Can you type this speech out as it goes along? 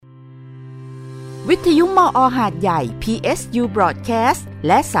วิทยุมอ.หาดใหญ่ PSU Broadcast แ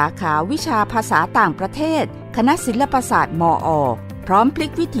ละสาขาวิชาภาษาต่างประเทศคณะศิลปศาสตร์มอ.พร้อมพลิ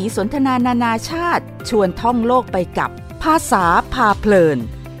กวิถีสนทนานานาชาติชวนท่องโลกไปกับภาษาพาเพลิน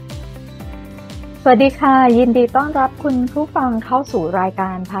สวัสดีค่ะยินดีต้อนรับคุณผู้ฟังเข้าสู่รายก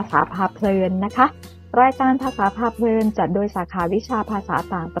ารภาษาพาเพลินนะคะรายการภาษาพาเพลินจัดโดยสาขาวิชาภาษา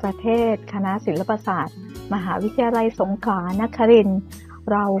ต่างประเทศคณะศิลปศาสตร์มหาวิทยาลัยสงขลานครินทร์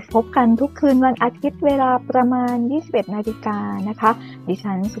เราพบกันทุกคืนวันอาทิตย์เวลาประมาณ 21 นาฬิกานะคะดิ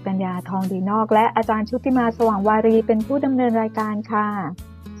ฉันสุกัญญาทองดีนอกและอาจารย์ชุติมาสว่างวารีเป็นผู้ดำเนินรายการค่ะ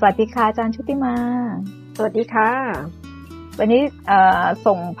สวัสดีค่ะอาจารย์ชุติมาสวัสดีค่ะวันนี้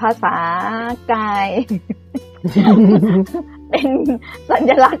ส่งภาษากายเป็นสั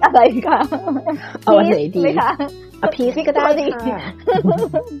ญลักษณ์อะไรคะเอาอันไหนดีคะเอาพีซก็ได้ค่ะ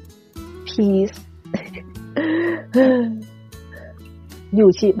พีซอยู่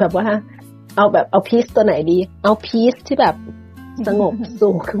ชีแบบว่าเอาพีซตัวไหนดีเอาพีซที่แบบสงบสุ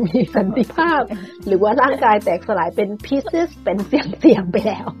ขมีสันติภาพหรือว่าร่างกายแตกสลายเป็นพีซเป็นเสียงไป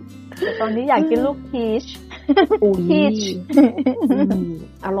แล้วตอนนี้อยากกินลูกพีชพีช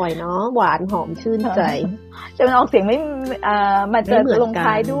อร่อยเนาะหวานหอมชื่นใจจะมันออกเสียงไม่มันจะลง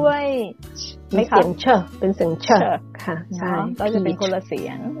ท้ายด้วยไม่เสียงเชอเป็นเสียงเชอค่ะใช่ก็จะเป็นคนละเสีย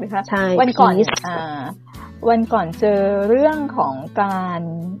งนะคะใช่วันก่อนเจอเรื่องของการ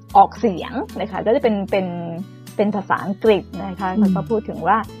ออกเสียงนะคะก็จะเป็นภาษาอังกฤษนะคะเขาก็พูดถึง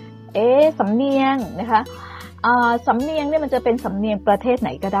ว่าสำเนียงนะคะสำเนียงเนี่ยมันจะเป็นสำเนียงประเทศไหน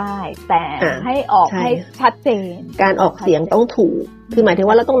ก็ได้แต่ให้ออกให้ชัดเจนการออกเสียงต้องถูกคือหมายถึง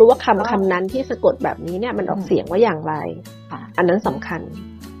ว่าเราต้องรู้ว่าคำนั้นที่สะกดแบบนี้เนี่ยมันออกเสียงว่าอย่างไรอันนั้นสำคัญ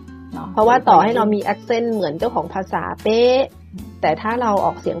เพราะว่าต่อให้เรามี accent เหมือนเจ้าของภาษาเป๊ะแต่ถ้าเราอ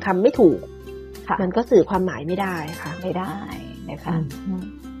อกเสียงคำไม่ถูกมันก็สื่อความหมายไม่ได้ค่ะไม่ได้นะคะ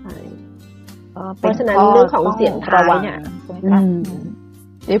เพราะฉะนั้นเรื่องของเสียงท้ายเนี่ย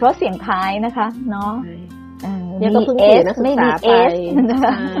โดยเฉพาะเสียงท้ายนะคะเนาะเนี่ยก็เพิ่งเห็นนักศึกษาไปใ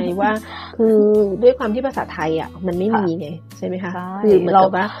ช่ว่าคือด้วยความที่ภาษาไทยอ่ะมันไม่มีไงใช่ไหมคะคือเหมือนกั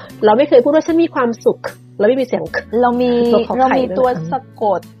บว่าเราไม่เคยพูดว่าฉันมีความสุขเราไม่มีเสียงเรามีตัวสะก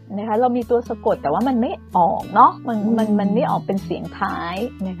ดนะคะเรามีตัวสะกดแต่ว่ามันไม่ออกเนาะมันไม่ออกเป็นเสียงท้าย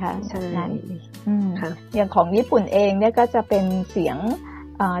นะคะใช่อย่างของญี่ปุ่นเองเนี่ยก็จะเป็นเสียง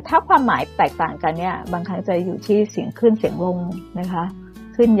ถ้าความหมายแตกต่างกันเนี่ยบางครั้งจะอยู่ที่เสียงขึ้นเสียงลงนะคะ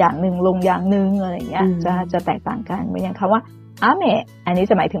ขึ้นอย่างหนึ่งลงอย่างหนึ่งอะไรอย่างเงี้ยจะแตกต่างกันเหมือนอย่างคำว่าอาเมะอันนี้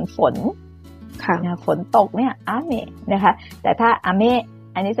จะหมายถึงฝนค่ะฝนตกเนี่ยอาเมะนะคะแต่ถ้าอาเมะ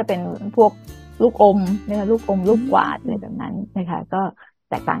อันนี้จะเป็นพวกลูกอมนะคะลูกอมลูกกวาดอะไรแบบนั้นนะคะก็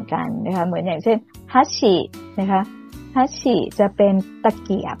แตกต่างกันนะคะเหมือนอย่างเช่นฮัชินะคะฮัชิจะเป็นตะเ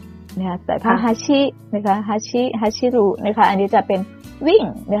กียบนะคะแต่ถ้าฮัชินะคะฮัชิรุนะคะอันนี้จะเป็นวิ่ง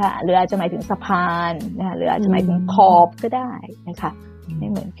นะคะหรืออาจจะหมายถึงสะพานนะคะหรืออาจจะหมายถึงขอบก็ได้นะคะไม่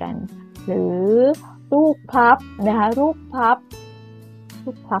เหมือนกันหรือลูกพลับนะคะลูกพลับ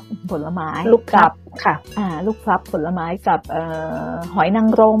ผลไม้ลูกพลับค่ะลูกพลับผลไม้กับหอยนาง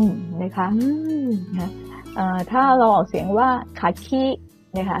รมนะคะถ้าเราออกเสียงว่าคาคิ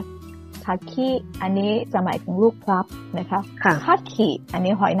นะคะคาคิอันนี้จะหมายถึงลูกพลับนะคะคาคิอัน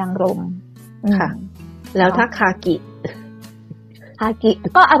นี้หอยนางรมค่ะแล้วถ้าคากิ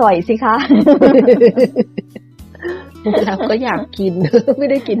ก็อร่อยสิคะเราก็อยากกินไม่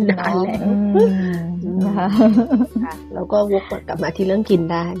ได้กินนานแล้วนะคะแล้วก็วกกลับมาที่เรื่องกิน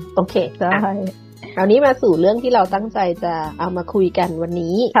ได้โอเคใช่คราวนี้มาสู่เรื่องที่เราตั้งใจจะเอามาคุยกันวัน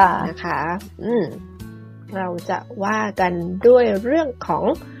นี้นะคะเราจะว่ากันด้วยเรื่องของ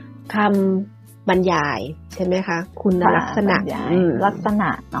คำบรรยายใช่ไหมคะคุณลักษณะลักษณะ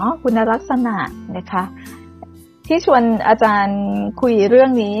เนาะคุณลักษณะนะคะที่ชวนอาจารย์คุยเรื่อ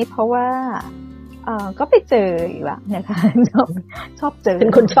งนี้เพราะว่าก็ไปเจออีกแล้วนะคะชอบเจอเป็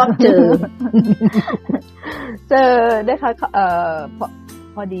นคนชอบเจอนะคะ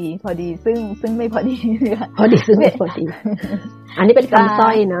พอดีซึ่งไม่พอดีพอดีซึ่งไม่พอดีอันนี้เป็นคำสร้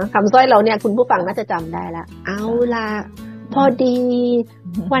อยนะคำสร้อยเราเนี่ยคุณผู้ฟังน่าจะจำได้ละเอาล่ะพอดี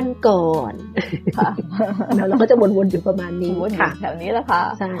วันก่อนเราก็จะวนๆอยู่ประมาณนี้ค่ะแถวนี้แหละค่ะ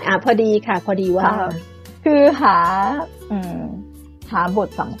ใช่พอดีค่ะพอดีว่าคือหาบท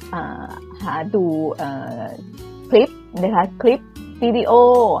หาดูคลิปนะคะคลิปวิดีโอ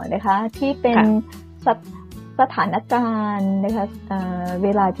นะคะที่เป็นสถานการณ์นะคะเว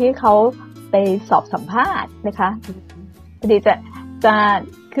ลาที่เขาไปสอบสัมภาษณ์นะคะพอดีจะ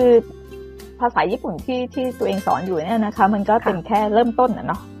คือภาษาญี่ปุ่นที่ตัวเองสอนอยู่เนี่ยนะคะมันก็เป็นแค่เริ่มต้น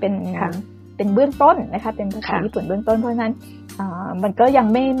เนาะเป็นเบื้องต้นนะคะเป็นภาษาญี่ปุ่นเบื้องต้นเพราะฉะนั้น มันก็ยัง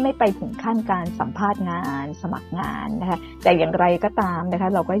ไม่ไปถึงขั้นการสัมภาษณ์งานสมัครงานนะคะแต่อย่างไรก็ตามนะคะ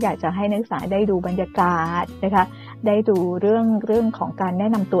เราก็อยากจะให้นักศึกษาได้ดูบรรยากาศนะคะได้ดูเรื่องของการแนะ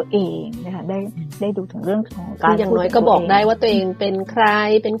นำตัวเองนะคะได้ดูถึงเรื่องของการอย่างน้อยก็บอกได้ว่าตัวเองเป็นใคร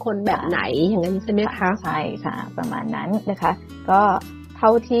เป็นคนแบบไหนอย่างนั้นใช่ไหมคะใช่ค่ะประมาณนั้นนะคะก็เท่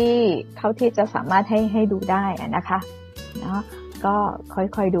าที่จะสามารถให้ดูได้นะคะเนาะก็ค่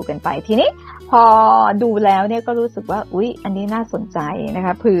อยๆดูกันไปทีนี้พอดูแล้วเนี่ยก็รู้สึกว่าอุ๊ยอันนี้น่าสนใจนะค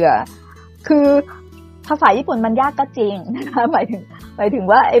ะเผื่อคือภาษาญี่ปุ่นมันยากก็จริงนะคะหมายถึง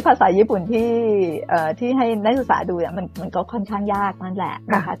ว่าไอ้ภาษาญี่ปุ่นที่ให้นักศึกษาดูเนี่ยมันก็ค่อนข้างยากนั่นแหละ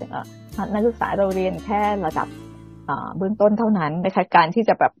นะคะแต่นักศึกษาเราเรียนแค่ระดับเบื้องต้นเท่านั้นนะคะการที่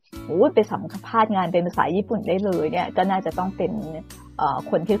จะแบบไปสัมภาษณ์งานเป็นภาษาญี่ปุ่นได้เลยเนี่ยก็น่าจะต้องเป็น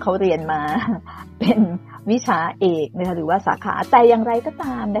คนที่เขาเรียนมาเป็นวิชาเอกนะคะหรือว่าสาขาแต่อย่างไรก็ต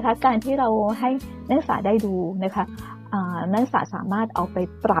ามนะคะการที่เราให้นักศึกษาได้ดูนะคะนักศึกษาสามารถเอาไป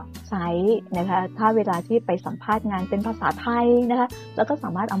ปรับใช้นะคะถ้าเวลาที่ไปสัมภาษณ์งานเป็นภาษาไทยนะคะแล้วก็สา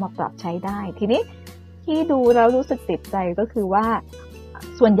มารถเอามาปรับใช้ได้ทีนี้ที่ดูแล้วรู้สึกติดใจก็คือว่า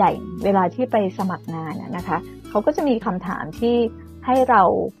ส่วนใหญ่เวลาที่ไปสมัครงานนะคะเขาก็จะมีคำถามที่ให้เรา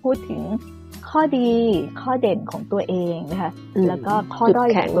พูดถึงข้อดีข้อเด่นของตัวเองนะคะแล้วก็ข้อด้อย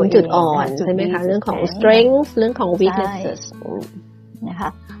ของตัวเองจุดอ่อนใช่ไหมคะเรื่องของ strength เรื่องของ weaknesses นะคะ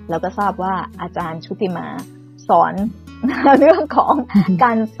เราก็ทราบว่าอาจารย์ชุติมาสอนเรื่องของก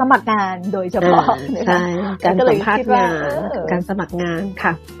ารสมัครงานโดยเฉพาะใช่การสัมภาษณ์งานการสมัครงาน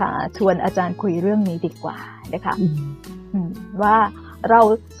ค่ะชวนอาจารย์คุยเรื่องนี้ดีกว่านะคะว่าเรา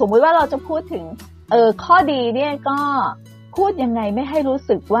สมมติว่าเราจะพูดถึงข้อดีเนี่ยก็พูดยังไงไม่ให้รู้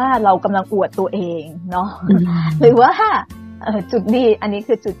สึกว่าเรากำลังอวดตัวเองเนาะหรือว่าจุดดีอันนี้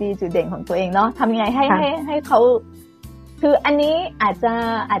คือจุดดีจุดเด่นของตัวเองเนาะทำยังไงให้เขาคืออันนี้อาจ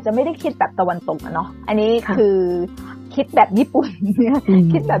จะไม่ได้คิดแบบตะวันตกเนาะอันนี้คือคิดแบบญี่ปุ่น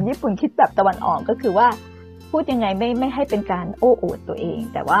คิดแบบญี่ปุ่นคิดแบบตะวันออกก็คือว่าพูดยังไงไม่ให้เป็นการโอ้อวดตัวเอง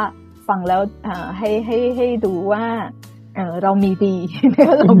แต่ว่าฟังแล้วให้ดูว่าเรามีดี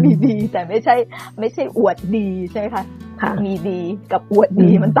เรามีดีแต่ไม่ใช่อวดดีใช่ไหมคะมีดีกับอวดดี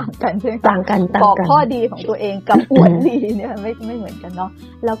มันต่างกันใช่ไหมต่างกันบอกข้อดีของตัวเองกับอวดดีเนี่ยไม่เหมือนกันเนาะ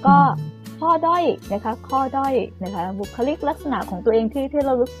แล้วก็ข้อด้อยนะคะข้อด้อยนะคะบุคลิกลักษณะของตัวเองที่เร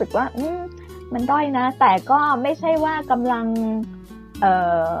ารู้สึกว่ามันด้อยนะแต่ก็ไม่ใช่ว่ากำลัง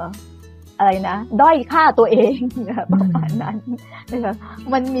อะไรนะด้อยค่าตัวเองประมาณนั้นนะคะ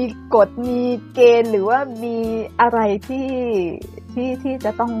มันมีกฎมีเกณฑ์หรือว่ามีอะไรที่จ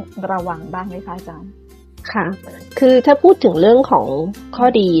ะต้องระวังบ้างไหมคะอาจารย์ค่ะคือถ้าพูดถึงเรื่องของข้อ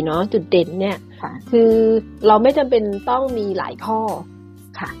ดีเนาะจุดเด่นเนี่ยคือเราไม่จำเป็นต้องมีหลายข้อ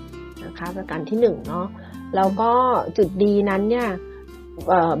ค่ะนะคะประการที่1เนาะแล้วก็จุดดีนั้นเนี่ย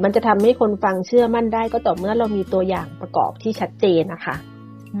มันจะทำให้คนฟังเชื่อมั่นได้ก็ต่อเมื่อเรามีตัวอย่างประกอบที่ชัดเจนนะคะ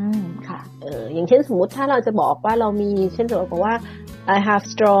ค่ะอย่างเช่นสมมุติถ้าเราจะบอกว่าเรามีเช่นบอกว่า I have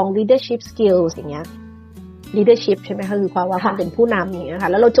strong leadership skills อย่างเงี้ย leadership ใช่ไหมคะคือความเป็นผู้นำอย่างเงี้ยค่ะ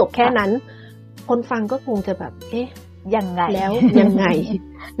แล้วเราจบแค่นั้นคนฟังก็คงจะแบบเอ๊ะยังไงแล้วยังไง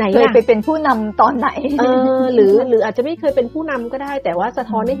ไหนเคยไปเป็นผู้นำตอนไหนหรืออาจจะไม่เคยเป็นผู้นำก็ได้แต่ว่าสะ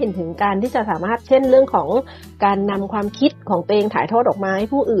ท้อนให้เห็นถึงการที่จะสามารถเช่นเรื่องของการนำความคิดของตัวเองถ่ายทอดออกมาให้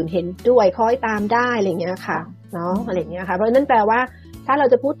ผู้อื่นเห็นด้วยคล้อยตามได้อะไรเงี้ยค่ะเนาะอะไรเงี้ยค่ะเพราะนั่นแปลว่าถ้าเรา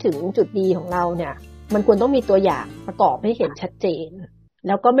จะพูดถึงจุดดีของเราเนี่ยมันควรต้องมีตัวอย่างประกอบให้เห็นชัดเจนแ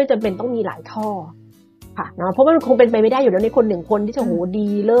ล้วก็ไม่จำเป็นต้องมีหลายข้อค่ะเนาะเพราะมันคงเป็นไปไม่ได้อยู่แล้วในคน1คนที่จะโหดี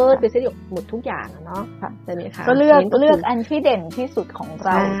เลิศไปเสียหมดทุกอย่างเนาะค่ะใช่ไหมคะก็เลือกอันที่เด่นที่สุดของเร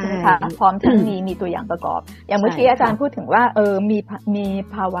าใช่ไหมคะพร้อมทั้งมีตัวอย่างประกอบอย่างเมื่อกี้อาจารย์พูดถึงว่ามี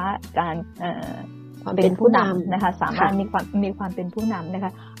ภาวะการความเป็นผู้นำนะคะสามารถมีความเป็นผู้นำนะค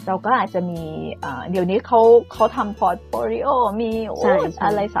ะเราก็อาจจะมีเดี๋ยวนี้เขาทำพอร์ตโฟลิโอมีอ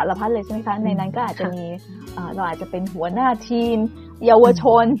ะไรสารพัดเลยใช่ไหมคะในนั้นก็อาจจะมีเราอาจจะเป็นหัวหน้าทีมเยาวช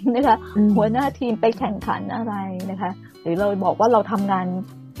นนะคะหัวหน้าทีมไปแข่งขันอะไรนะคะหรือเราบอกว่าเรา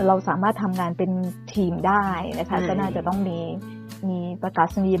สามารถทำงานเป็นทีมได้นะคะก็น่าจะต้องมีประกา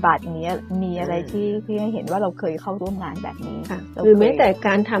ศนียบัตรอย่างเงี้ยมีอะไรที่ให้เห็นว่าเราเคยเข้าร่วมงานแบบนี้หรือแม้แต่ก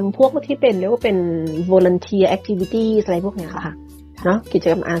ารทำพวกที่เป็นเรียกว่าเป็น volunteer activities อะไรพวกเนี้ยค่ะเนาะกิจ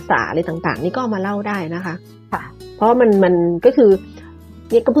กรรมอาสาอะไรต่างๆนี่ก็มาเล่าได้นะคะค่ะเพราะมันก็คือ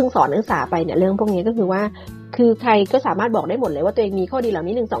เนี่ยก็เพิ่งสอนนักศึกษาไปเนี่ยเรื่องพวกนี้ก็คือว่าคือใครก็สามารถบอกได้หมดเลยว่าตัวเองมีข้อดีเหล่า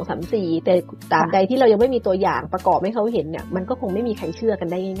นี้1 2 3 4แต่ตราบใดที่เรายังไม่มีตัวอย่างประกอบให้เขาเห็นเนี่ยมันก็คงไม่มีใครเชื่อกัน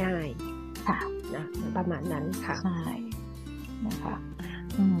ได้ง่ายๆค่ะนะประมาณนั้นค่ะใช่นะคะ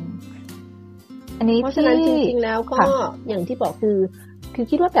อันนี้เพราะฉะนั้นจริงๆแล้วก็อย่างที่บอกคือ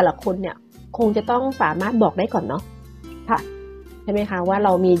คิดว่าแต่ละคนเนี่ยคงจะต้องสามารถบอกได้ก่อนเนาะค่ะใช่ไหมคะว่าเร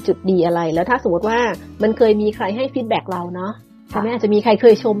ามีจุดดีอะไรแล้วถ้าสมมติว่ามันเคยมีใครให้ฟีดแบ็กเราเนาะ ใช่ไหมอาจจะมีใครเค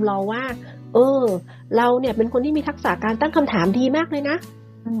ยชมเราว่าเราเนี่ยเป็นคนที่มีทักษะการตั้งคำถามดีมากเลยนะ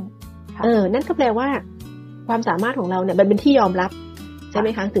นั่นก็แปลว่าความสามารถของเราเนี่ยมันเป็นที่ยอมรับใช่ไหม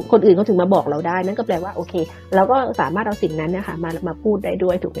คะถึงคนอื่นเขาถึงมาบอกเราได้นั่นก็แปลว่าโอเคเราก็สามารถเอาสิ่งนั้นนะคะมาพูดได้ด้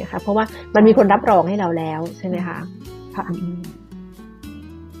วยถูกไหมคะเพราะว่ามันมีคนรับรองให้เราแล้วใช่ไหมคะค่ะ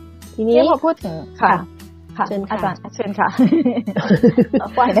ทีนี้พอพูดถึงค่ะเชิญค่ะอาจารย์เชิญค่ะ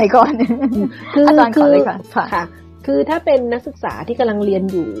ฝ่ายไหนก่อนอาจารย์ก่อนเลยค่ะคือถ้าเป็นนักศึกษาที่กำลังเรียน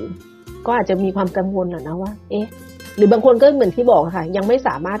อยู่ก็อาจจะมีความกังวลนะว่าหรือบางคนก็เหมือนที่บอกค่ะยังไม่ส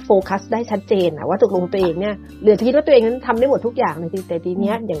ามารถโฟกัสได้ชัดเจนว่าตกลงตัวเองเนี่ยหรือคิดว่าตัวเองนั้นทำได้หมดทุกอย่างเลยแต่ทีเ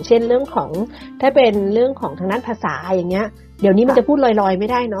นี้ยอย่างเช่นเรื่องของถ้าเป็นเรื่องของทางด้านภาษาอย่างเงี้ยเดี๋ยวนี้มันจะพูดลอยๆไม่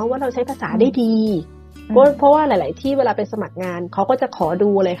ได้เนาะว่าเราใช้ภาษาได้ดีเพราะว่าหลายๆที่เวลาไปสมัครงานเขาก็จะขอดู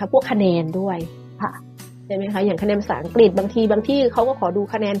เลยค่ะพวกคะแนนด้วยค่ะใช่ไหมคะอย่างคะแนนภาษาอังกฤษบางที่เขาก็ขอดู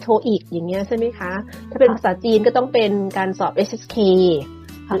คะแนนโทอีกอย่างเงี้ยใช่ไหมคะถ้าเป็นภาษาจีนก็ต้องเป็นการสอบ HSK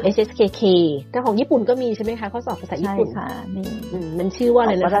หรือ HSKK แต่ของญี่ปุ่นก็มีใช่ไหมคะข้อสอบภาษาญี่ปุ่นค่ะมีมันชื่อว่าอะ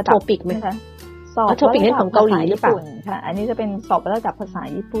ไรนะคะโทปิกไหมคะสอบโทปิกนี่ของเกาหลีหรือเปล่าค่ะอันนี้จะเป็นสอบระดับภาษา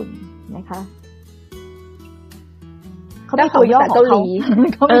ญี่ปุ่นนะคะเขาเป็นของภาษาเกาหลี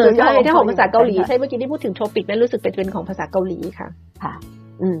ใช่ถ้าของภาษาเกาหลีใช่เมื่อกี้ที่พูดถึงโทปิกนั้นรู้สึกเป็นของภาษาเกาหลีค่ะค่ะ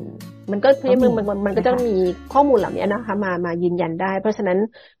มันก็มันก็ต้องมีข้อมูลเหล่านี้นะคะมายืนยันได้เพราะฉะนั้น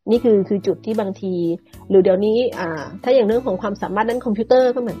นี่คือจุดที่บางทีหรือเดี๋ยวนี้ถ้าอย่างเรื่องของความสามารถด้านคอมพิวเตอ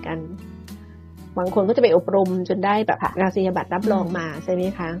ร์ก็เหมือนกันบางคนก็จะไปอบรมจนได้แบบงานศิลปะรับรองมาใช่ไหม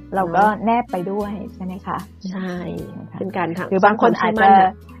คะเราก็แนบไปด้วยใช่ไหมคะใช่เป็นการทำหรือบางคน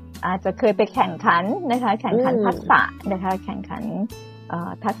อาจจะเคยไปแข่งขันนะคะแข่งขันทักษะนะคะแข่งขัน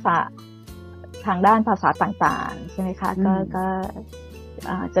ทักษะทางด้านภาษาต่างๆใช่ไหมคะก็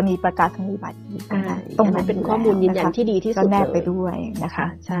จะมีประกาศนียบัตรตรงนั้นเป็นข้อมูลยืนยันที่ดีที่สุดแนบไปด้วยนะคะ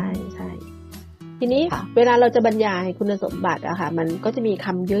ใช่ใช่ทีนี้เวลาเราจะบรรยายคุณสมบัติอะค่ะมันก็จะมีค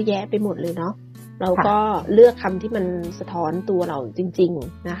ำเยอะแยะไปหมดเลยเนาะเราก็เลือกคำที่มันสะท้อนตัวเราจริง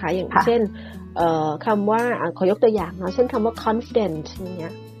ๆนะคะอย่างเช่นคำว่าขอยกตัวอย่างเนาะเช่นคำว่า confident อย่างเงี้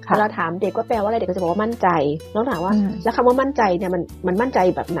ยเวลาถามเด็กว่าแปลว่าอะไรเด็กก็จะบอกว่ามั่นใจแล้วถามว่าแล้วคำว่ามั่นใจเนี่ยมันมั่นใจ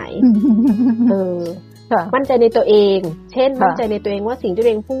แบบไหนมั่นใจในตัวเองเช่นมั่นใจในตัวเองว่าสิ่งที่ตั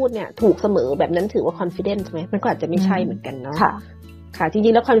วเองพูดเนี่ยถูกเสมอแบบนั้นถือว่า confident ไหมมันก็อาจจะไม่ใช่เหมือนกันเนาะค่ะจ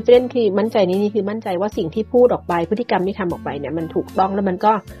ริงๆแล้ว confident คือมั่นใจนี่คือมั่นใจว่าสิ่งที่พูดออกไปพฤติกรรมที่ทำออกไปเนี่ยมันถูกต้องแล้วมัน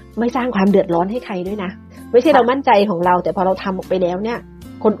ก็ไม่สร้างความเดือดร้อนให้ใครด้วยนะไม่ใช่เรามั่นใจของเราแต่พอเราทำออกไปแล้วเนี่ย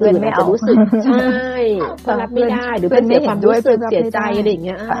คนอื่นอาจจะรู้สึกใช่ก็รับไม่ได้หรือเป็นเสียความรู้สึกเสียใจอะไรอย่างเ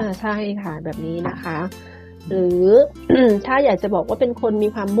งี้ยใช่ค่ะแบบนี้นะคะหรือถ้าอยากจะบอกว่าเป็นคนมี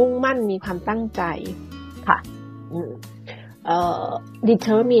ความมุ่งมั่นมีความตั้งใจค่ะ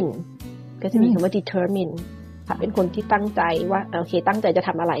determine ก็จะมีคำว่า determine เป็นคนที่ตั้งใจว่าโอเคตั้งใจจะท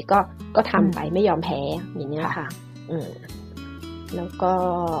ำอะไรก็ทำไปไม่ยอมแพ้อย่างเงี้ยค่ะแล้วก็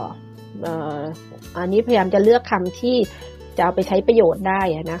อันนี้พยายามจะเลือกคำที่จะเอาไปใช้ประโยชน์ได้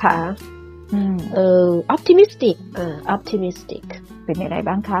นะคะoptimistic optimistic เป็นยังไง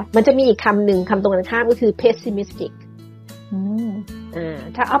บ้างคะมันจะมีอีกคำหนึ่งคำตรงกันข้ามก็คือ pessimistic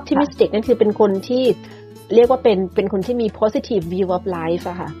ถ้า optimistic นั่นคือเป็นคนที่เรียกว่าเป็นคนที่มี positive view of life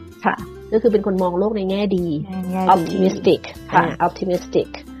อะค่ะก็คือเป็นคนมองโลกในแง่ดี optimistic optimistic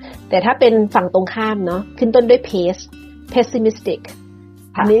แต่ถ้าเป็นฝั่งตรงข้ามเนาะขึ้นต้นด้วย pessimistic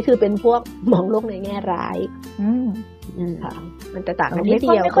อันนี้คือเป็นพวกมองโลกในแง่ร้ายมันจะต่างกันนิดเ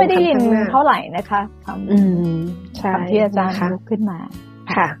ดียวไม่ค่อยได้ยินเท่าไหร่นะคะคำที่อาจารย์ยกขึ้นมา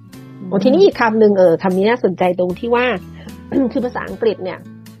ค่ะทีนี้อีกคำหนึ่งคำนี้น่าสนใจตรงที่ว่า คือภาษาอังกฤษเนี่ย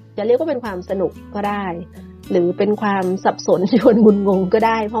จะเรียกว่าเป็นความสนุกก็ได้หรือเป็นความสับสนชวนงุนงงก็ไ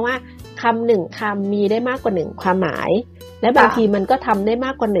ด้เพราะว่าคำหนึ่งคำมีได้มากกว่าหนึ่งความหมายและบางทีมันก็ทำได้ม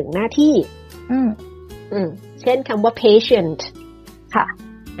ากกว่าหนึ่งหน้าที่เช่นคำว่า patient ค่ะ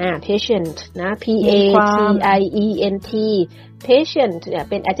patient นะ p-a-t-i-e-n-t patient เนี่ย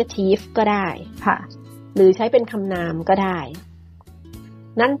เป็น adjective ก็ได้ค่ะหรือใช้เป็นคำนามก็ได้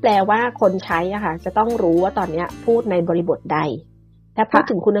นั่นแปลว่าคนใช้อะค่ะจะต้องรู้ว่าตอนนี้พูดในบริบทใดถ้าพูด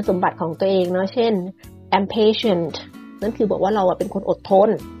ถึงคุณสมบัติของตัวเองเนาะเช่น I'm patient นั่นคือบอกว่าเราเป็นคนอดทน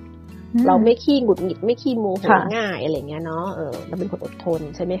เราไม่ขี้หงุดหงิดไม่ขี้โมโหง่ายอะไรเงี้ยเนาะเราเป็นคนอดทน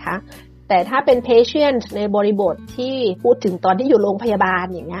ใช่ไหมคะแต่ถ้าเป็น patient ในบริบทที่พูดถึงตอนที่อยู่โรงพยาบาล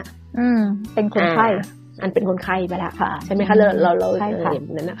อย่างเงี้ยเป็นคนไข้อันเป็นคนไข้ไปละใช่ไหมคะเราเห็น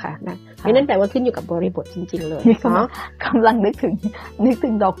นั่นนะคะนั่นแปลว่าขึ้นอยู่กับบริบทจริงๆเลยเนาะกำลังนึกถึ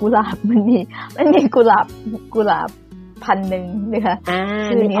งดอกกุหลาบมันมีกุหลาบ พันธุ์หนึ่งนะคะ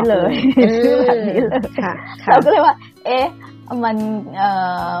ชื่อนี้เลยชื่อแบบนี้เลยเราก็เลยว่า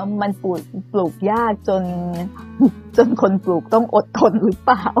มันปลูกยากจนคนปลูกต้องอดทนหรือเ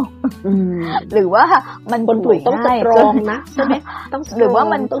ปล่าหรือว่ามันคนปลูกต้องสตรองนะใช่ไหมต้องหรือว่า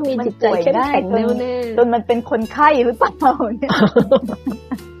มันต้องมีจิตใจเข้มแข็งแน่วแน่จนมันเป็นคนไข้หรือเปล่า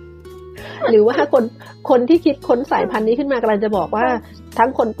หรือว่าคนที่คิดค้นสายพันธุ์นี้ขึ้นมากำลังจะบอกว่าทั้ง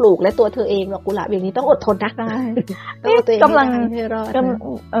คนปลูกและตัวเธอเองดอกกุหลาบอย่างนี้ต้องอดทนนะนี่กำลัง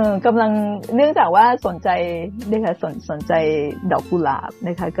เนื่องจากว่าสนใจนะคะสนใจดอกกุหลาบน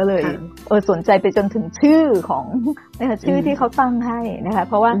ะคะก็เลยสนใจไปจนถึงชื่อของนะคะชื่อที่เขาตั้งให้นะคะ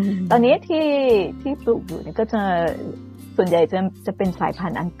เพราะว่าตอนนี้ที่ปลูกอยู่เนี่ยก็จะส่วนใหญ่จะเป็นสายพั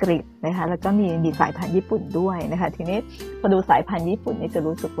นธุ์อังกฤษนะคะแล้วก็มีสายพันธุ์ญี่ปุ่นด้วยนะคะทีนี้พอดูสายพันธุ์ญี่ปุ่นนี่จะ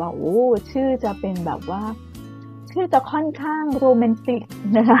รู้สึกว่าโอ้ชื่อจะเป็นแบบว่าชื่อจะค่อนข้างโรแมนติก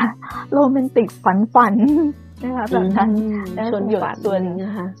นะคะโรแมนติกฝันนะคะแบบนั้นชวนฝันส่วน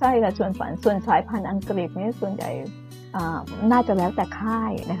ใช่ค่ะชวนฝันส่วนสายพันธุ์อังกฤษนี่ส่วนใหญ่น่าจะแล้วแต่ค่า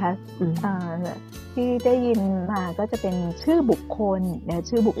ยนะคะที่ได้ยินมาก็จะเป็นชื่อบุคคลนะ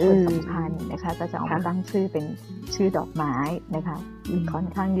ชื่อบุคคลสำคัญนะคะก็จะเอามาตั้งชื่อเป็นชื่อดอกไม้นะคะค่อน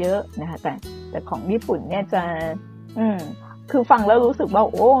ข้างเยอะนะคะแต่ของญี่ปุ่นเนี่ยจะคือฟังแล้วรู้สึกว่า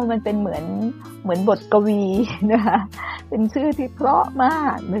โอ้มันเป็นเหมือนบทกวีนะคะเป็นชื่อที่เพราะมา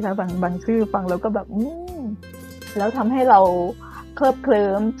กนะคะบางชื่อฟังแล้วก็แบบแล้วทำให้เราเคลิบเคลิ้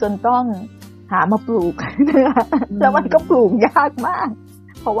มจนต้องหามาปลูกนะคะแล้วมันก็ปลูกยากมาก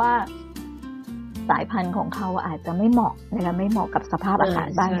เพราะว่าสายพันธุ์ของเขาอาจจะไม่เหมาะนะคะไม่เหมาะกับสภาพอากาศ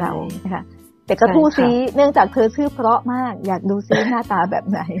บ้านเรานะคะแต่ก็ทูซีเนื่องจากเธอชื่อเพราะมากอยากดูซิหน้าตาแบบ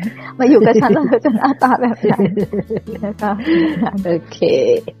ไหนมาอยู่กับฉันแล้วเธอจะหน้าตาแบบไหนนะคะโอเค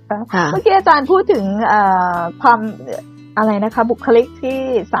เมื่อกี้อาจารย์พูดถึงความอะไรนะคะบุคลิกที่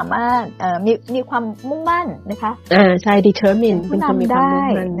สามารถมีความมุ่งมั่นนะคะใช่ determine เป็นคนมีความมุ่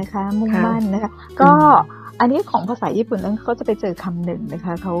งมั่นนะคะมุ่งมั่นนะคะก็อันนี้ของภาษาญี่ปุ่นนั้นเขาจะไปเจอคำหนึ่งนะค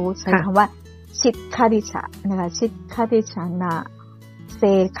ะเขาใช้คำว่าชิดคาดิชะนะคะชิดคาดิชะนะเซ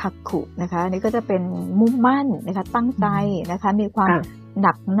คักุนะคะนี่ก็จะเป็นมุ่งมั่นนะคะตั้งใจนะคะมีความห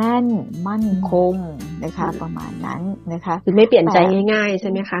นักแน่นมั่นคงนะคะประมาณนั้นนะคะคือไม่เปลี่ยนใจง่ายๆใช่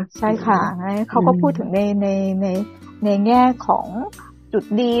ไหมคะใช่ค่ะเขาก็พูดถึงในแง่ของจุด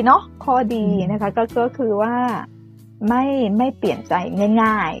ดีเนาะข้อดีนะคะก็คือว่าไม่เปลี่ยนใจ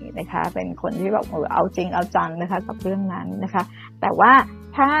ง่ายๆนะคะเป็นคนที่แบบเอาจริงเอาจังนะคะกับเรื่องนั้นนะคะแต่ว่า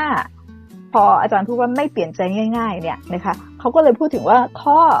ถ้าพออาจารย์พูดว่าไม่เปลี่ยนใจง่ายๆเนี่ยนะคะเขาก็เลยพูดถึงว่า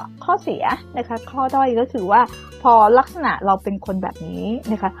ข้อเสียนะคะข้อด้อยก็คือว่าพอลักษณะเราเป็นคนแบบนี้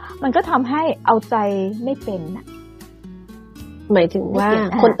นะคะมันก็ทำให้เอาใจไม่เป็นนะหมายถึงว่า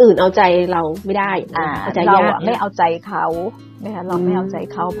คนอื่นเอาใจเราไม่ได้เอาใจยากไม่เอาใจเขานะคะเราไม่เอาใจ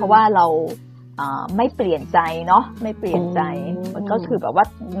เขาเพราะว่าเราไม่เปลี่ยนใจเนาะไม่เปลี่ยนใจมันก็คือแบบว่า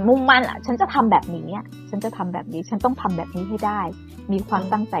มุ่งมั่นฉันจะทำแบบนี้ฉันจะทำแบบนี้ฉันต้องทำแบบนี้ให้ได้มีความ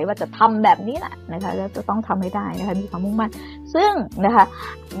ตั้งใจว่าจะทำแบบนี้แหละนะคะแล้วจะต้องทำให้ได้นะคะมีความมุ่งมั่นซึ่งนะคะ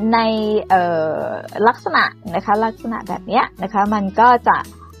ในลักษณะนะคะลักษณะแบบนี้นะคะมันก็จะ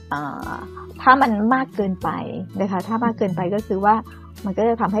ถ้ามันมากเกินไปนะคะถ้ามากเกินไปก็คือว่ามันก็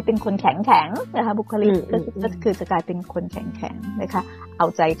จะทำให้เป็นคนแข็งนะคะบุคลิกก็คือจะกลายเป็นคนแข็งนะคะเอา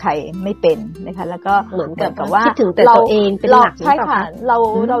ใจใครไม่เป็นนะคะแล้วก็เหมือนกับว่าคิดถึงแต่ตัวเองเป็นหลักใช่ค่ะเ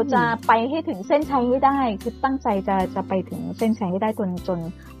ราจะไปให้ถึงเส้นชัยให้ได้คือตั้งใจจะไปถึงเส้นชัยให้ได้จน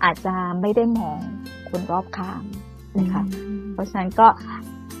อาจจะไม่ได้มองคนรอบข้างนะคะเพราะฉะนั้นก็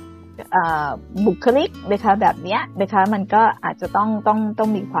บุคลิกนะคะแบบนี้นะคะมันก็อาจจะต้อง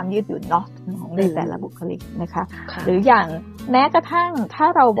มีความยืดหยุ่นเนาะของในแต่ละบุคลิกนะคะหรืออย่างแม้กระทั่งถ้า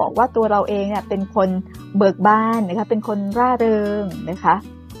เราบอกว่าตัวเราเองเนี่ยเป็นคนเบิกบานนะคะเป็นคนร่าเริงนะคะ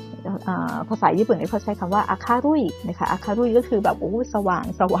ภาษาญี่ปุ่นเนี่ยเขาใช้คำว่าอาคารุยนะคะอาคารุยก็คือแบบสว่าง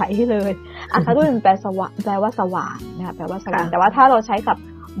สวัยเลยอาคารุยมันแปลว่าสว่างนะคะแปลว่าสว่างแต่ว่าถ้าเราใช้กับ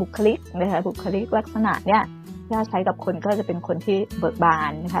บุคลิกนะคะบุคลิกลักษณะเนี่ยถ้าใช้กับคนก็จะเป็นคนที่เบิกบา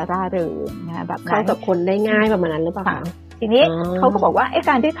นนะคะร่าเริงนะคะแบบเข้ากับคนได้ง่ายประมาณนั้นหรือเปล่าทีนี้เขาก็บอกว่า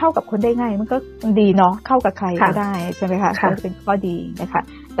การที่เข้ากับคนได้ง่ายมันก็ดีเนาะเข้ากับใครก็ได้ใช่ไหมคะก็เป็นข้อดีนะคะ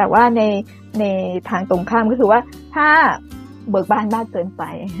แต่ว่าในทางตรงข้ามก็คือว่าถ้าเบิกบานมากเกินไป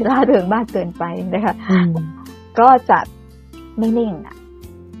ร่าเริงมากเกินไปนะคะก็จะไม่นิ่ง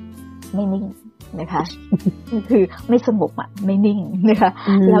ไม่นิ่งนะคะคือไม่สงบไม่นิ่งนะคะ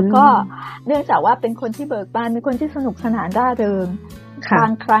แล้วก็เนื่องจากว่าเป็นคนที่เบิกบานเป็นคนที่สนุกสนานร่าเริงบา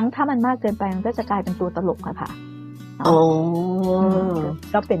งครั้งถ้ามันมากเกินไปมันก็จะกลายเป็นตัวตลกค่ะ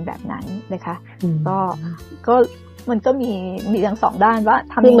ก็เป็นแบบนั้นนะคะก็ มันก็มีทั้งสองด้านว่า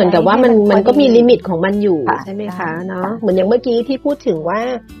ทำ คือเหมือนกับว่ามันก็มีลิมิตของมันอยู่ใช่ไหมคะเนาะเหมือนอย่างเมื่อกี้ที่พูดถึงว่า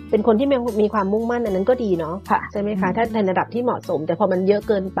เป็นคนที่มีความมุ่งมั่นอันนั้นก็ดีเนาะใช่ไหมคะถ้าในระดับที่เหมาะสมแต่พอมันเยอะ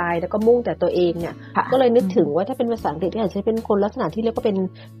เกินไปแล้วก็มุ่งแต่ตัวเองเนี่ยก็เลยนึกถึงว่าถ้าเป็นภาษาอังกฤษก็อาจจะเป็นคนลักษณะที่เรียกว่าเ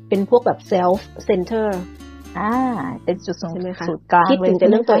ป็นพวกแบบ self center เป็นจุดศูนย์กลางคิดถึงแต่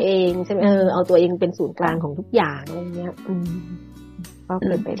เรื่องตัวเองใช่ไหมเอาตัวเองเป็นศูนย์กลางของทุกอย่างอะไรเงี้ย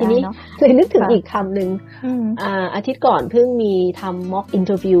ทีนี้เลยนึกถึงอีกคำหนึ่งอาทิตย์ก่อนเพิ่งมีทำ mock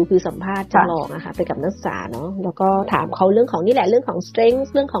interview คือสัมภาษณ์จำลองนะคะไปกับนักศึกษาเนาะแล้วก็ถามเขาเรื่องของนี่แหละเรื่องของ strength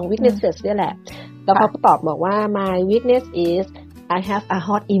เรื่องของ weaknesses นี่แหละแล้วเขาก็ตอบบอกว่า my weakness is I have a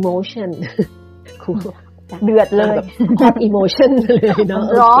hot emotion เดือดเลย hot emotion เลยเนาะ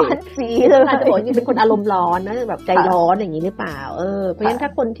ร้อนสีเลยอาจจะบอกว่าเป็นคนอารมณ์ร้อนนะแบบใจร้อนอย่างนี้หรือเปล่าเพราะฉะนั้นถ้า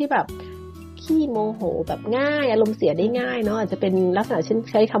คนที่แบบขี้โมโหแบบง่ายอารมณ์เสียได้ง่ายเนาะอาจจะเป็นลักษณะเช่น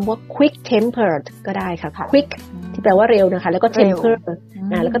ใช้คำว่า quick tempered ก็ได้ค่ะ quick ที่แปลว่าเร็วนะคะแล้วก็ temper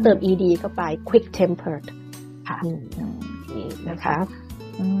แล้วก็เติม ed เข้าไป quick tempered ค่ะนี่นะคะ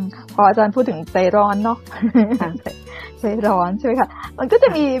พออาจารย์พูดถึงใจร้อนเนาะใจร้อนใช่ไหมคะมันก็จะ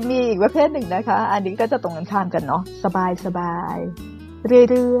มีอีกประเภทหนึ่งนะคะอันนี้ก็จะตรงกันข้ามกันเนาะสบาย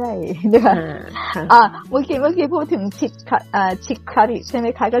เรื่อยๆนะคะเมื่อกี้พูดถึงชิคาริใช่ไหม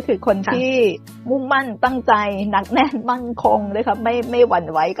คะก็คือคนที่มุ่งมั่นตั้งใจหนักแน่นมั่นคงนะคะไม่หวั่น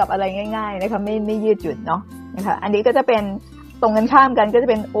ไหวกับอะไรง่ายๆนะคะไม่ยืดหยุ่นเนาะนะคะอันนี้ก็จะเป็นตรงกันข้ามกันก็จะ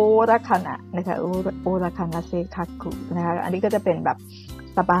เป็นโอราคานะนะคะโอราคานะเซคักุนะคะอันนี้ก็จะเป็นแบบ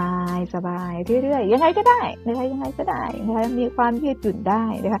สบายเรื่อยๆยังไงก็ได้นะคะยังไงก็ได้นะคะมีความยืดหยุ่นได้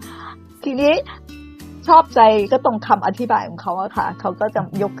นะคะทีนี้ชอบใจก็ตรงคำอธิบายของเขาอะค่ะเขาก็จะ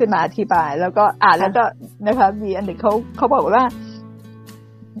ยกขึ้นมาอธิบายแล้วก็แล้วก็นะคะมีอันหนึ่งเขาบอก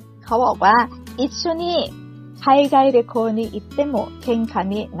ว่า一緒に海外旅行に行っても喧嘩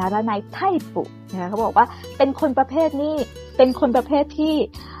にならないタイプนะคะเขาบอกว่าเป็นคนประเภทนี้เป็นคนประเภทที่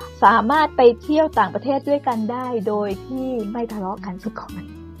สามารถไปเที่ยวต่างประเทศด้วยกันได้โดยที่ไม่ทะเลาะกันสักคน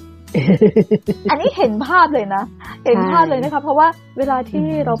อันนี้เห็นภาพเลยนะเห็นภาพเลยนะคะเพราะว่าเวลาที่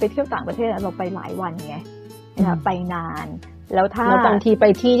เราไปเที่ยวต่างประเทศเราไปหลายวันไงไปนานแล้วถ้าบางทีไป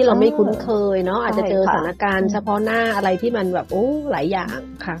ที่ที่เราไม่คุ้นเคยเนาะอาจจะเจอสถานการณ์เฉพาะหน้าอะไรที่มันแบบหลายอย่าง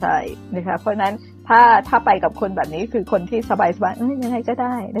ค่ะใช่นะคะเพราะนั้นถ้าไปกับคนแบบนี้คือคนที่สบายยังไงก็ไ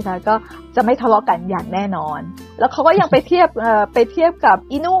ด้นะคะก็จะไม่ทะเลาะกันอย่างแน่นอนแล้วเขาก็ยังไปเทียบกับ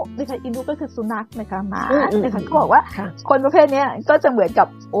อินุนะคะอินุก็คือสุนัขนะคะหมานะคะเขาบอกว่าคนประเภทนี้ก็จะเหมือนกับ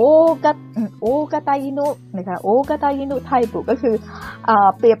โอกาตาอินุนะคะโอกาตาอินุไทปุก็คือ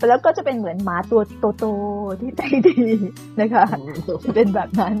เปรียบไปแล้วก็จะเป็นเหมือนหมาตัวโตๆที่ใจดีนะคะเป็นแบบ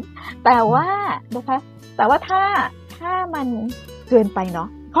นั้นแต่ว่าถ้ามันเกินไปเนาะ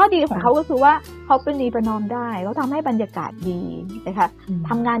ข้อดีของเขาก็คือว่าเขาเป็นนีประนอมได้เขาทำให้บรรยากาศดีนะคะ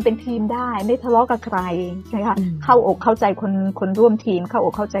ทำงานเป็นทีมได้ไม่ทะเลาะกับใครใช่ไหมคะเข้าอกเข้าใจคนร่วมทีมเข้าอ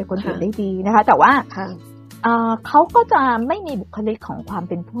กเข้าใจคนอื่นได้ดีนะคะแต่ว่าเขาก็จะไม่มีบุคลิกของความ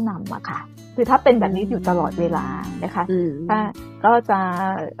เป็นผู้นำอะค่ะคือถ้าเป็นแบบนี้อยู่ตลอดเวลานะคะก็จะ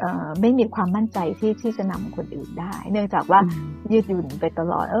ไม่มีความมั่นใจที่จะนำคนอื่นได้เนื่องจากว่ายืดหยุ่นไปต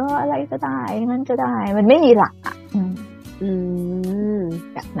ลอดอะไรก็ได้งั้นก็ได้มันไม่มีหลัก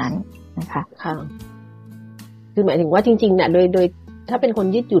แบบนั้นนะคะค่ะคือหมายถึงว่าจริงๆเนี่ยโดยถ้าเป็นคน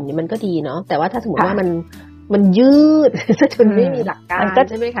ยืดหยุ่นนี่มันก็ดีเนาะแต่ว่าถ้าสมมติว่ามันยืดจนไม่มีหลักการ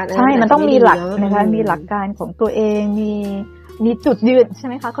ใช่ไหมคะใช่มันต้องมีหลักนะคะมีหลักการของตัวเองมีจุดยืนใช่ไ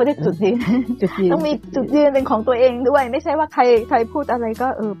หมคะเขาเรียกจุดยืนต้องมีจุดยืนเป็นของตัวเองด้วยไม่ใช่ว่าใครพูดอะไรก็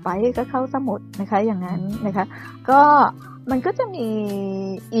ไปก็เข้าสมุดนะคะอย่างนั้นนะคะก็มันก็จะมี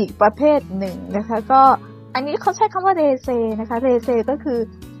อีกประเภทหนึ่งนะคะก็อันนี้เขาใช้คำว่าเรเซนะคะเรเซก็คือ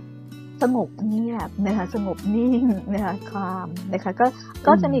สงบเงียบนะคะสงบนิ่งนะคะความนะคะ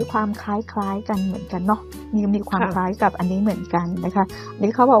ก็จะมีความคล้ายกันเหมือนกันเนาะมีความคล้ายกับอันนี้เหมือนกันนะคะ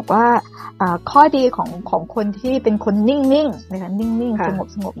นี่เขาบอกว่าข้อดีของคนที่เป็นคนนิ่งๆนะคะนิ่งๆ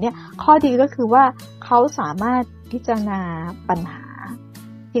สงบเนี่ยข้อดีก็คือว่าเขาสามารถพิจารณาปัญหา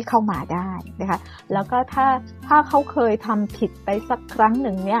ที่เข้ามาได้นะคะแล้วก็ถ้าเขาเคยทำผิดไปสักครั้งห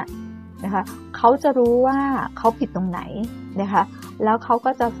นึ่งเนี่ยนะคะเขาจะรู้ว่าเขาผิดตรงไหนนะคะแล้วเขา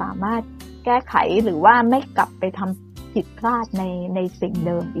ก็จะสามารถแก้ไขหรือว่าไม่กลับไปทำผิดพลาดในสิ่งเ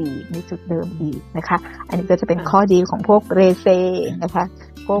ดิมอีกในจุดเดิมอีกนะคะอันนี้ก็จะเป็นข้อดีของพวกเรเซนะคะ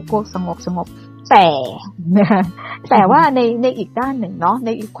พวกสงบแต่นะคะแต่ว่าในอีกด้านหนึ่งเนาะใน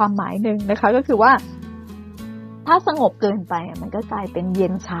อีกความหมายหนึ่งนะคะก็คือว่าถ้าสงบเกินไปมันก็กลายเป็นเย็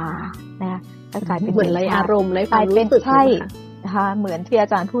นชานะคะก็กลายเป็นเหมือนไร้อารมณ์ไร้ความรู้สึกใช่นะคะเหมือนที่อา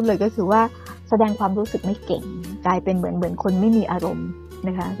จารย์พูดเลยก็คือว่าแสดงความรู้สึกไม่เก่งกลายเป็นเหมือนคนไม่มีอารมณ์น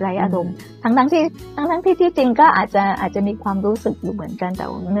ะคะไร้อารมณ์ทั้งที่จริงก็อาจจะมีความรู้สึกอยู่เหมือนกันแต่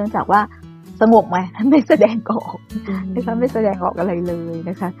เนื่องจากว่า สงบไหมไม่แสดงออกนะคะไม่แสดงออกอะไรเลย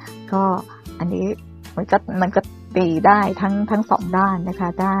นะคะก็อันนี้มันก็ตีได้ทั้งสองด้านนะคะ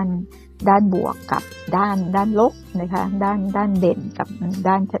ด้านบวกกับด้านลบนะคะด้านเด่นกับ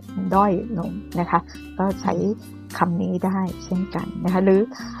ด้านด้อยลงนะคะก็ใช้คำนี้ได้เช่นกันนะคะห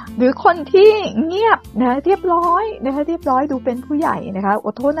รือคนที่เงียบนะเรียบร้อยนะคะเรียบร้อยดูเป็นผู้ใหญ่นะคะโอ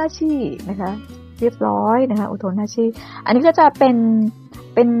โทนาชินะคะเรียบร้อยนะคะโอโทนาชิอันนี้ก็จะเป็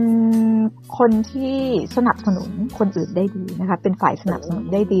นคนที่สนับสนุนคนอื่นได้ดีนะคะเป็นฝ่ายสนับสนุน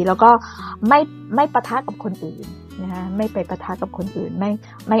ได้ดีแล้วก็ไม่ปะทะกับคนอื่นนะคะไม่ไปปะทะกับคนอื่น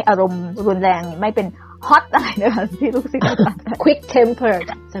ไม่อารมณ์รุนแรงไม่เป็นฮอตอะไรนะคะที่ลูกศิษย์quick tempered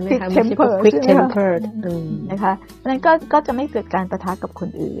ใช่ไหมคะ quick tempered นะคะนั้นก็จะไม่เกิดการปะทะกับคน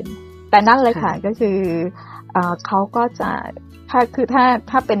อื่นแต่นั่นเลยค่ะก็คือเขาก็จะ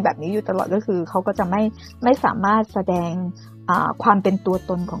ถ้าเป็นแบบนี้อยู่ตลอดก็คือเขาก็จะไม่สามารถแสดงความเป็นตัว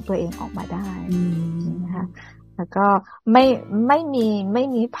ตนของตัวเองออกมาได้นะคะแล้วก็ไม่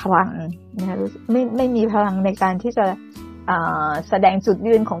มีพลังนะคะไม่มีพลังในการที่จะแสดงจุด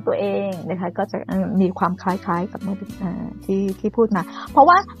ยืนของตัวเองนะคะก็จะมีความคล้ายๆกับที่พูดมาเพราะ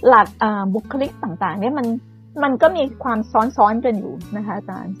ว่าหลักบุคลิกต่างๆเนี่ยมันก็มีความซ้อนๆกันอยู่นะคะอา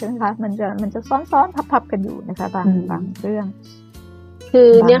จารย์ใช่ไหมคะมันจะซ้อนๆทับๆกันอยู่นะคะบางเรื่องคือ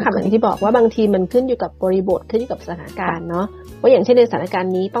เนี่ยค่ะอย่างที่บอกว่าบางทีมันขึ้นอยู่กับบริบทขึ้นอยู่กับสถานการณ์เนาะว่าอย่างเช่นในสถานการ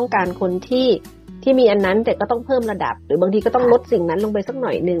ณ์นี้ต้องการคนที่มีอันนั้นแต่ก็ต้องเพิ่มระดับหรือบางทีก็ต้องลดสิ่งนั้นลงไปสักห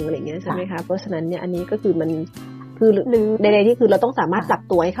น่อยนึงอะไรเงี้ยใช่ไหมคะเพราะฉะนั้นเนี่ยอันนี้ก็คือมันคือใดๆที่คือเราต้องสามารถปรับ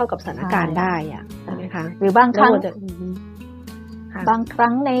ตัวให้เข้ากับสถานการณ์ได้อ่ะใช่ไหมคะหรือบางครั้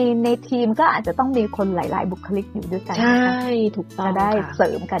งในทีมก็อาจจะต้องมีคนหลายๆบุคลิกอยู่ด้วยกันใช่ถูกต้องจะได้เสริ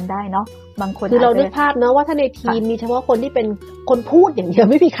มกันได้เนาะบางคนคือเรานึกภาพเนาะว่าถ้าในทีมมีเฉพาะคนที่เป็นคนพูดอย่างเดียว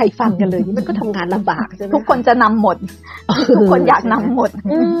ไม่มีใครฟังกันเลยมันก็ทำงานลำบากใช่ไหมทุกคนจะนำหมดทุกคนอยากนำหมด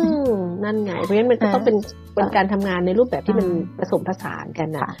นั่นไงเพราะฉะนั้นมันก็ต้องเป็นการทำงานในรูปแบบที่มันผสมผสานกัน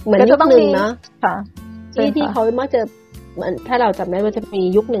นะเหมือนยุคนึงเนาะที่เขามักจะถ้าเราจำได้ว่าจะมี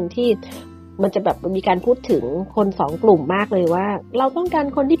ยุคหนึ่งที่มันจะแบบมีการพูดถึงคนสองกลุ่มมากเลยว่าเราต้องการ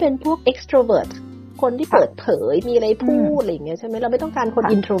คนที่เป็นพวก extrovert คนที่เปิดเผยมีอะไรพูดอะไรอย่างเงี้ยใช่ไหมเราไม่ต้องการคน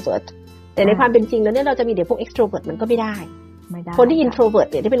introvert แต่ในความเป็นจริงแล้วเนี่ยเราจะมีเดี๋ยวพวก extrovert มันก็ไม่ได้คนที่ introvert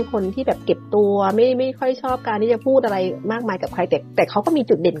เนี่ยที่เป็นคนที่แบบเก็บตัวไม่ค่อยชอบการที่จะพูดอะไรมากมายกับใครแต่เขาก็มี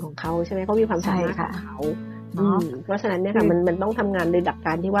จุดเด่นของเขาใช่ไหมเขามีความสามารถของเขาเพราะฉะนั้นเนี่ยค่ะมันต้องทำงานโดยหลักก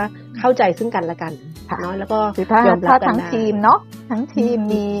ารที่ว่าเข้าใจซึ่งกันและกันเนาะแล้วก็ยอมรับกันได้ทั้งทีมเนาะทั้งทีม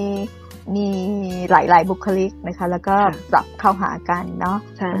มีหลายๆบุคลิกนะคะแล้วก็ปรับเข้าหากันเนาะ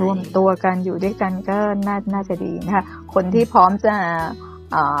รวมตัวกันอยู่ด้วยกันก็น่าจะดีนะคะคนที่พร้อมจะ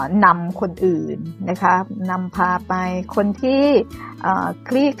นำคนอื่นนะคะนำพาไปคนที่ค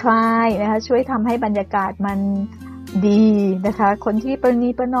ลี่คลายนะคะช่วยทำให้บรรยากาศมันดีนะคะคนที่ประนี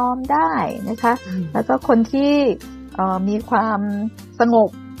ประนอมได้นะคะแล้วก็คนที่มีความสงบ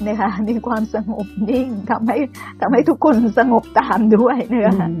นะคะมีความสงบนิ่งทำให้ทุกคนสงบตามด้วยนะ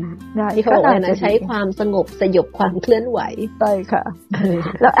คะที่เขาบอกว่าใช้ความสงบสยบความเคลื่อนไหวใช่ค่ะ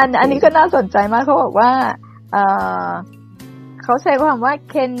แล้วอันนี้ก็น่าสนใจมากเขาบอกว่าเขาใช้คำว่า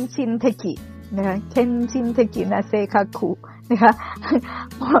เคนชินเทกินะคะเคนชินเทกินาเซคาคุนะคะ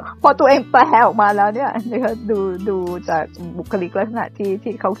พอตัวเองแปลออกมาแล้วเนี่ยนะคะดูจากบุคลิกลักษณะ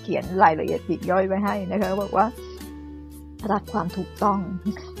ที่เขาเขียนรายละเอียดปลีกย่อยไว้ให้นะคะบอกว่ารักความถูกต้อง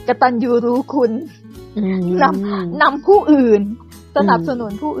กตัญญูรู้คุณนำผู้อื่นสนับสนุ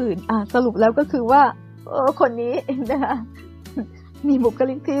นผู้อื่นสรุปแล้วก็คือว่าคนนี้นะคะมีบุค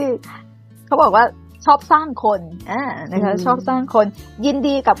ลิกที่เขาบอกว่าชอบสร้างคนนะคะชอบสร้างคนยิน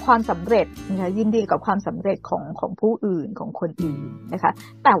ดีกับความสำเร็จนะคะยินดีกับความสำเร็จของผู้อื่นของคนอื่นนะคะ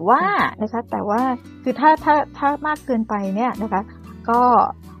แต่ว่าคือถ้ามากเกินไปเนี่ยนะคะก็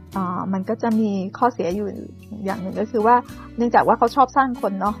มันก็จะมีข้อเสียอยู่อย่างหนึ่งก็คือว่าเนื่องจากว่าเขาชอบสร้างค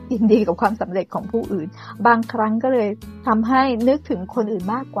นเนาะยินดีกับความสำเร็จของผู้อื่นบางครั้งก็เลยทำให้นึกถึงคนอื่น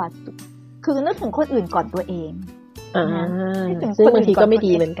มากกว่าคือนึกถึงคนอื่นก่อนตัวเองซึ่งบางทีก็ไม่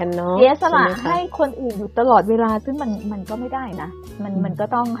ดีเหมือนกันเนาะเสียสละให้คนอื่นอยู่ตลอดเวลาซึ่งมันก็ไม่ได้นะมันก็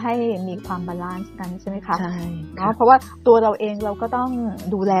ต้องให้มีความบาลานซ์กันใช่ไหมคะใช่เนาะเพราะว่าตัวเราเองเราก็ต้อง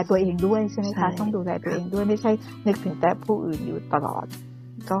ดูแลตัวเองด้วยใช่ไหมคะต้องดูแลตัวเองด้วยไม่ใช่นึกถึงแต่ผู้อื่นอยู่ตลอด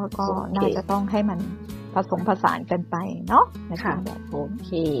ก็น่าจะต้องให้มันผสมผสานกันไปเนาะนะคะโอเ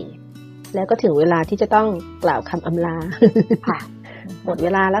คแล้วก็ถึงเวลาที่จะต้องกล่าวคำอำลาค่ะหมดเว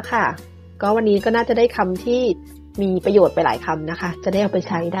ลาแล้วค่ะก็วันนี้ก็น่าจะได้คำที่มีประโยชน์ไปหลายคำนะคะจะได้เอาไป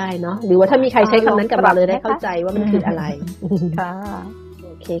ใช้ได้เนาะหรือว่าถ้ามีใครใช้คำนั้นกับเราเลยได้เข้าใจว่ามันคืออะไรค่ะโ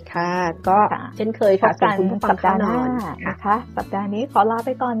อเคค่ะก็เช่นเคยค่ะขอบคุณผู้ฟังท่านนะคะสัปดาห์นี้ขอลาไป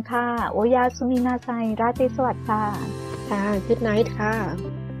ก่อนค่ะโอยาสุมินาไซราตรีสวัสดิ์ค่ะค่ะ Good night ค่ะ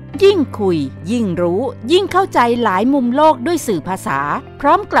ยิ่งคุยยิ่งรู้ยิ่งเข้าใจหลายมุมโลกด้วยสื่อภาษาพ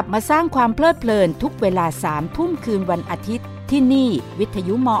ร้อมกลับมาสร้างความเพลิดเพลินทุกเวลา 3 ทุ่มคืนวันอาทิตย์ที่นี่วิท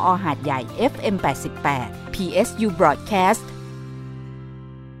ยุมอ.หาดใหญ่ FM 88 PSU Broadcast